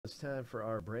It's time for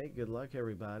our break. Good luck,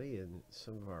 everybody, and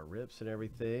some of our rips and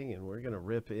everything. And we're going to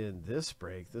rip in this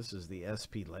break. This is the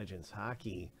SP Legends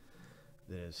hockey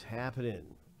that is happening.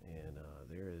 And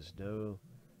there is no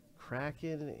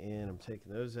Kraken, and I'm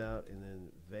taking those out. And then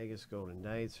Vegas Golden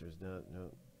Knights, there's no,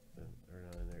 they're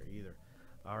not in there either.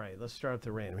 All right, let's start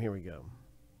the random. Here we go.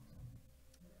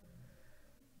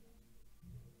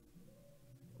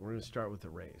 We're going to start with the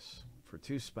race for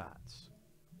 2 spots.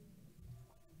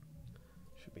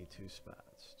 Should be 2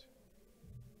 spots.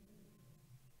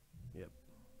 Yep.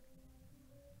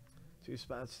 2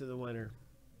 spots to the winner.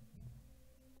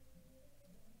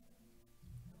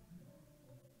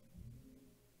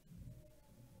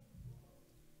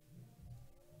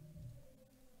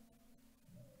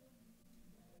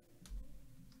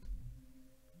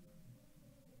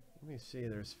 Let me see,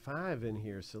 there's 5 in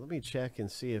here, so let me check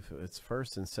and see if it's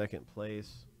first and second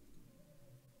place.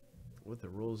 What the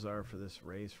rules are for this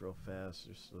race real fast.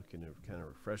 Just looking to kind of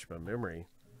refresh my memory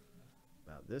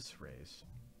about this race.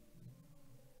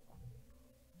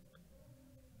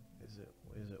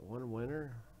 Is it one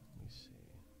winner? Let me see.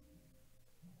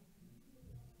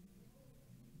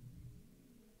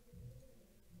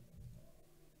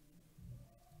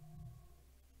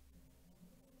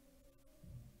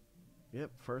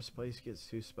 Yep, first place gets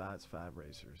 2 spots, 5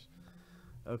 racers.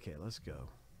 Okay, let's go.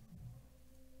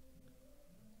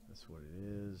 That's what it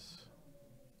is.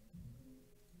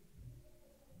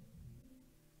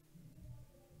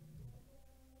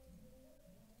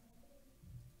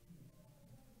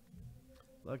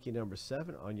 Lucky number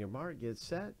 7. On your mark, get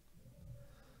set,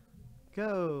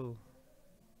 go.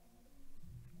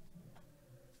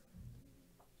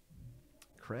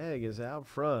 Craig is out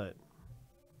front.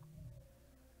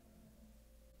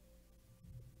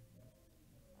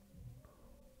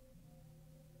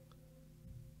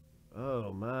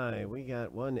 Oh my, we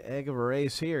got one egg of a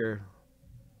race here.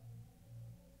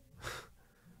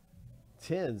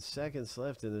 10 seconds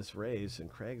left in this race, and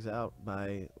Craig's out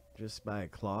by just by a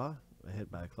claw, ahead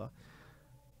by a claw.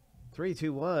 3,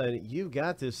 2, 1, you've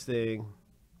got this thing.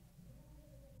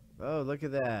 Oh, look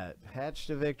at that. Hatch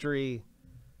to victory,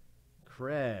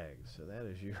 Craig. So that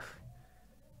is your,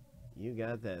 you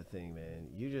got that thing, man.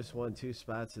 You just won 2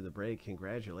 spots of the break.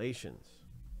 Congratulations.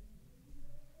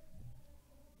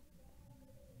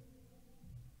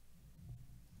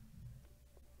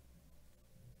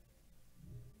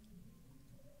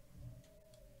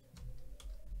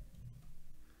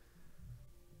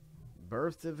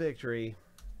 Birth to victory.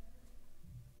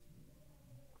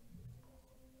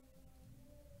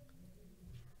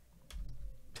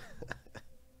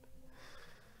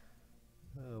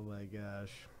 Oh my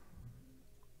gosh.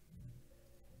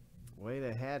 Way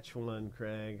to hatch one,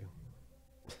 Craig.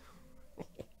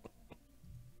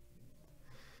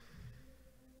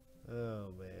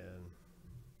 Oh man.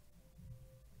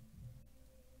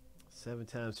 7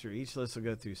 times through. Each list will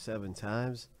go through 7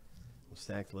 times. We'll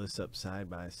stack the lists up side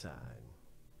by side.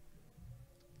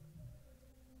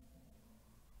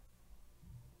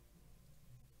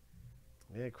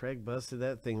 Yeah, Craig busted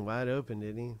that thing wide open,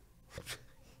 didn't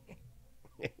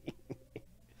he?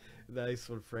 Nice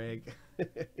one, Frank.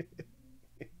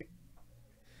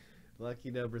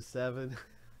 Lucky number 7.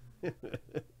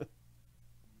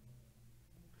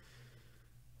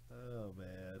 Oh,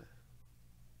 man.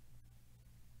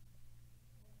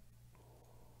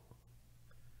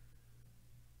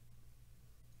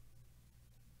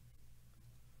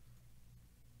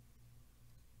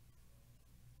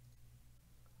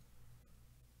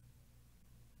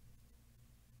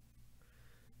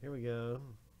 Here we go.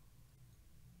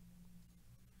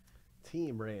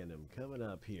 Team random coming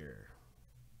up here.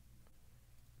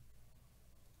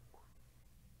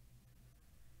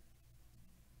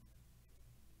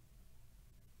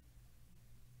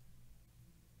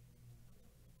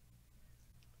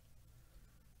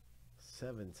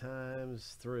 Seven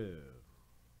times through.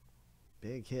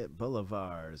 Big Hit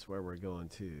Boulevard is where we're going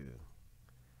to.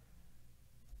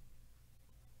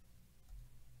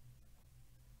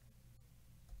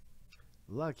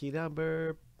 Lucky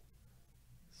number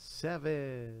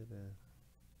 7.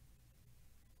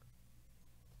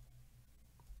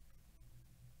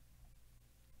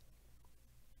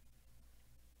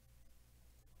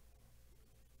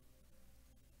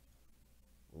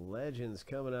 Legends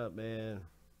coming up, man.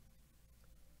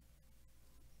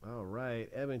 All right,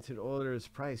 Edmonton Oilers.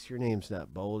 Price, your name's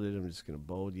not bolded. I'm just going to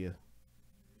bold you.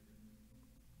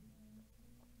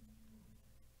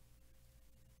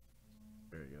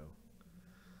 There you go.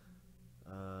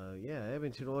 Yeah,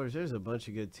 Edmonton Oilers. There's a bunch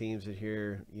of good teams in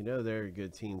here. You know they're a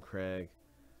good team, Craig.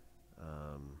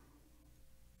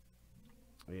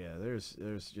 Yeah, there's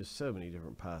just so many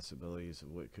different possibilities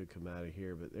of what could come out of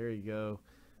here. But there you go.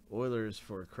 Oilers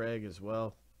for Craig as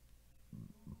well.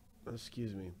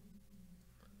 Excuse me.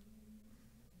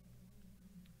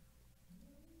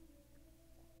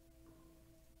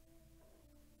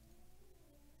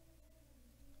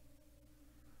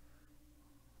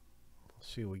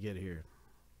 Let's see what we get here.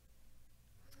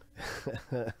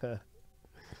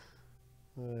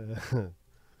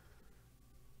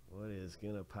 What is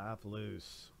gonna pop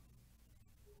loose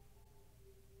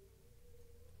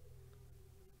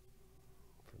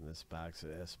from this box of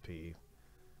SP?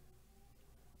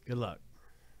 Good luck.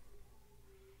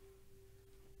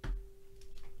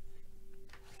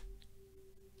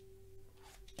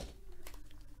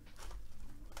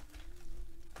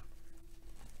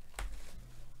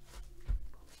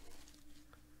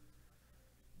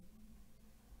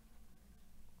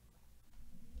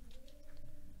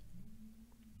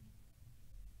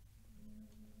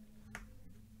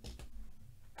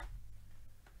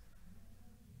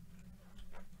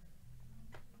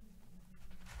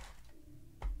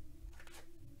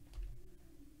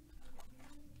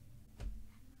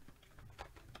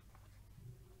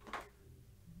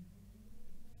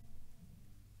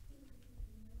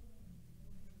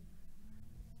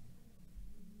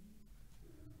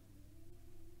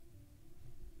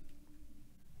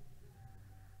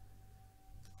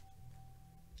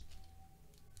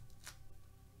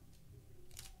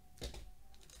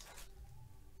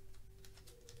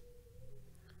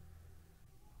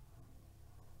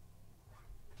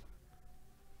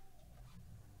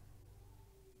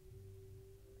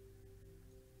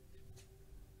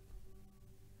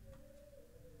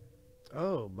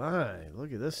 Oh my,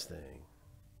 look at this thing.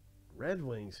 Red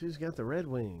Wings. Who's got the Red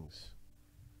Wings?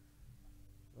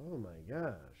 Oh my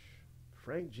gosh.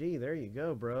 Frank G, there you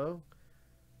go, bro.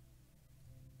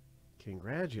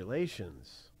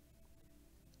 Congratulations.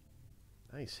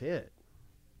 Nice hit.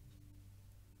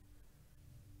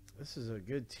 This is a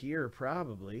good tier,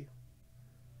 probably.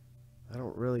 I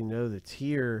don't really know the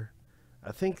tier.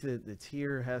 I think that the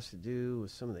tier has to do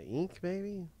with some of the ink,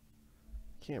 maybe?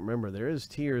 Can't remember. There is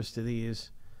tiers to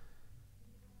these.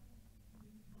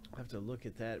 I'll have to look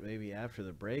at that maybe after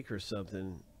the break or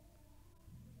something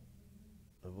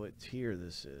of what tier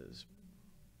this is.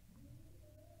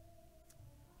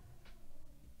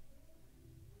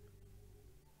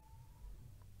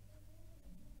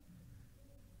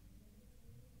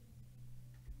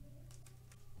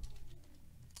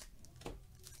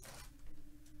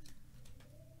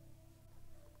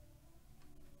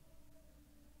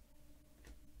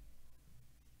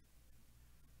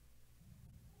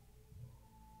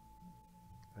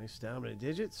 Nice dominant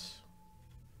digits.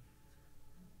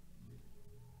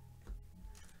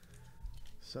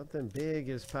 Something big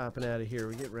is popping out of here.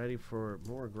 We get ready for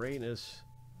more greatness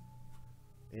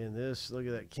in this. Look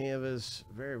at that canvas.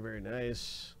 Very, very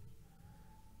nice.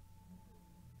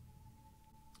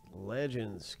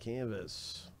 Legends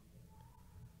canvas.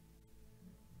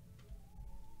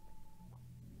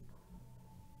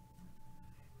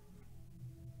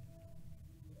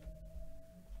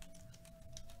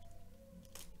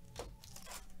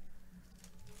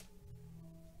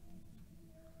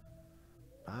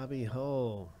 Bobby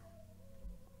Hull.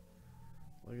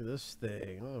 Look at this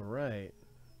thing. All right.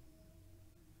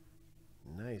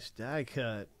 Nice die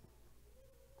cut.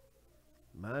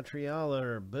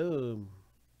 Montrealer. Boom.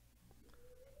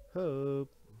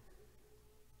 Hope.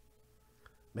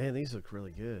 Man, these look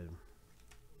really good.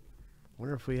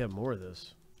 Wonder if we have more of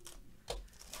this.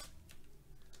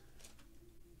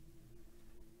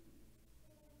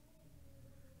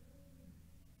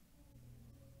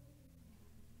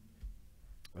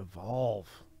 Evolve.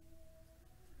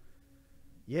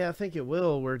 Yeah, I think it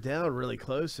will. We're down really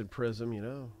close in Prism, you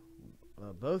know.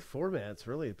 Both formats,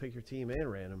 really. Pick your team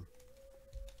and random.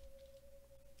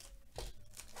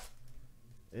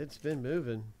 It's been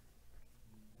moving.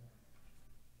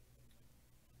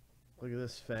 Look at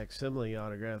this facsimile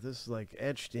autograph. This is like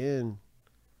etched in.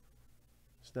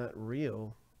 It's not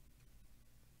real,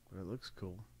 but it looks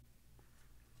cool.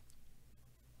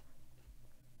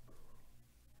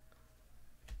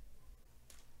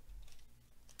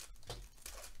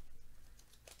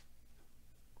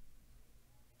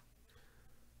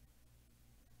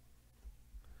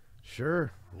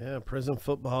 Sure. Yeah, Prism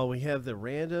Football. We have the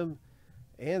random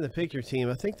and the pick your team.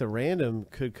 I think the random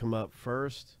could come up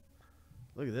first.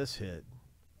 Look at this hit.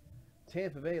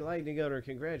 Tampa Bay Lightning owner,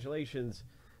 congratulations.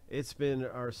 It's been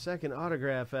our second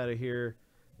autograph out of here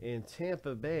in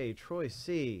Tampa Bay. Troy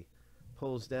C.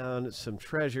 pulls down some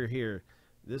treasure here.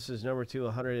 This is number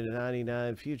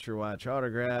 299 Future Watch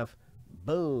autograph.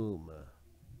 Boom.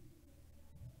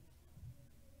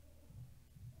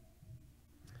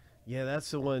 Yeah,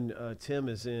 that's the one Tim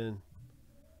is in,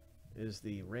 is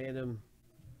the random.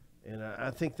 And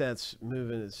I think that's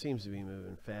moving. It seems to be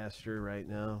moving faster right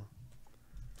now.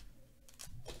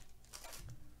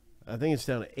 I think it's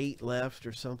down to 8 left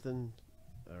or something.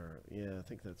 Or yeah, I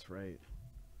think that's right.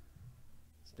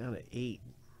 It's down to 8.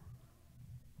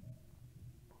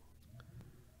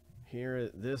 Here,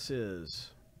 this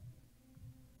is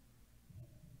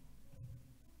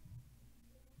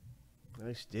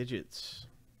nice digits.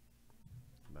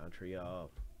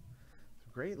 Montreal.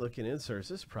 Great looking inserts.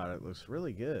 This product looks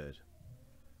really good.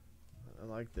 I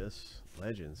like this.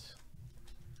 Legends.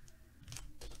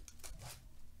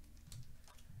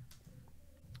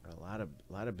 A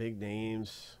lot of big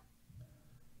names.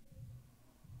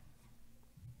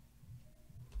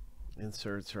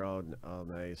 Inserts are all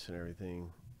nice and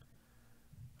everything.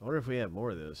 I wonder if we have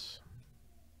more of this.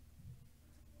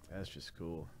 That's just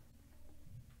cool.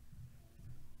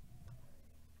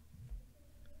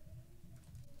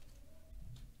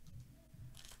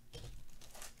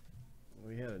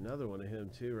 We had another one of him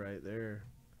too right there.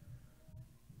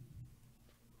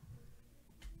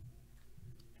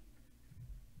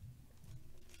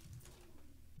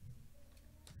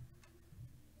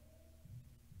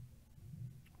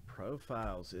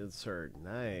 Profiles insert.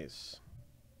 Nice.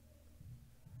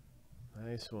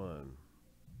 Nice one.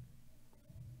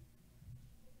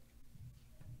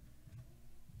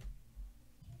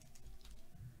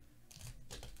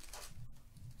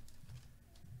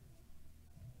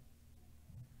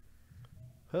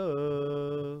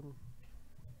 Ho.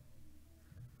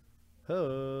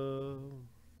 Ho.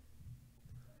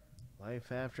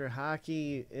 Life after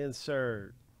hockey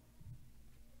insert.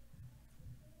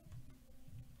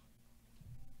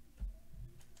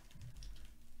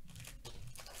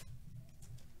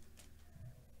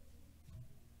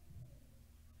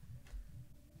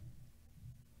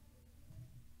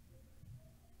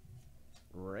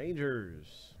 Rangers.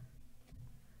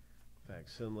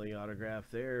 Facsimile autograph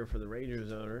there for the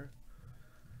Rangers owner.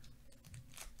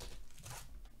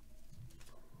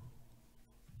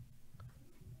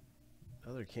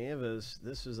 Other canvas.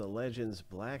 This is a Legends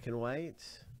black and white.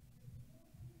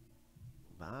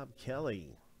 Bob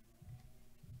Kelly.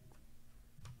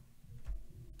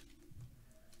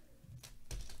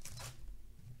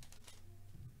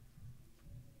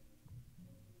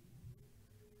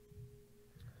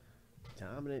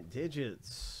 Dominant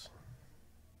digits.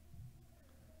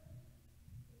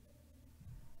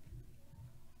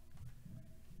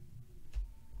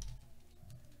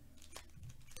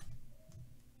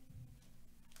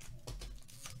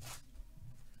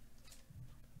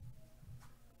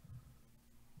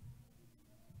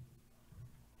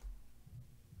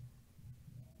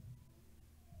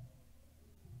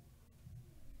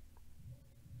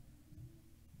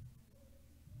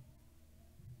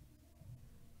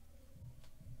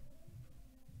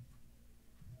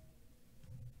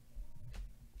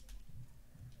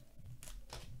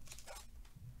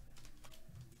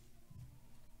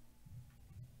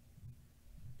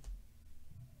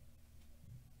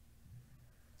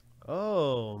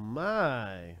 Oh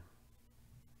my.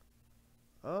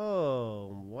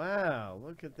 Oh wow,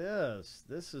 look at this.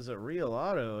 This is a real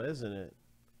auto, isn't it?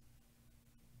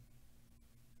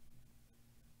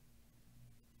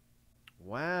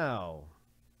 Wow.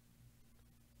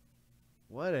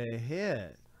 What a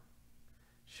hit.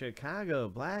 Chicago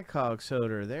Blackhawks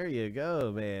owner. There you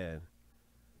go, man.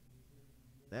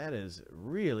 That is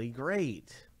really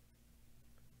great.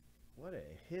 What a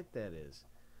hit that is.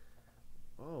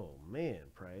 Oh, man,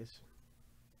 Price.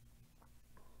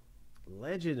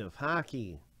 Legend of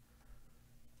hockey.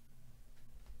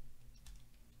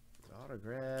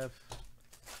 Autograph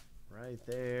right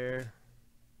there.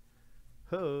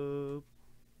 Hope.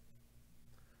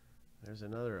 There's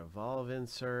another Evolve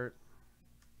insert.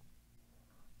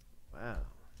 Wow.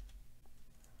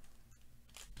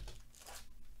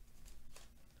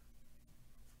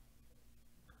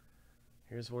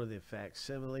 Here's one of the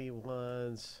facsimile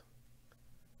ones.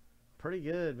 Pretty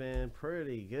good, man.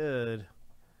 Pretty good.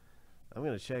 I'm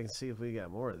going to check and see if we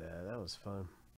got more of that. That was fun.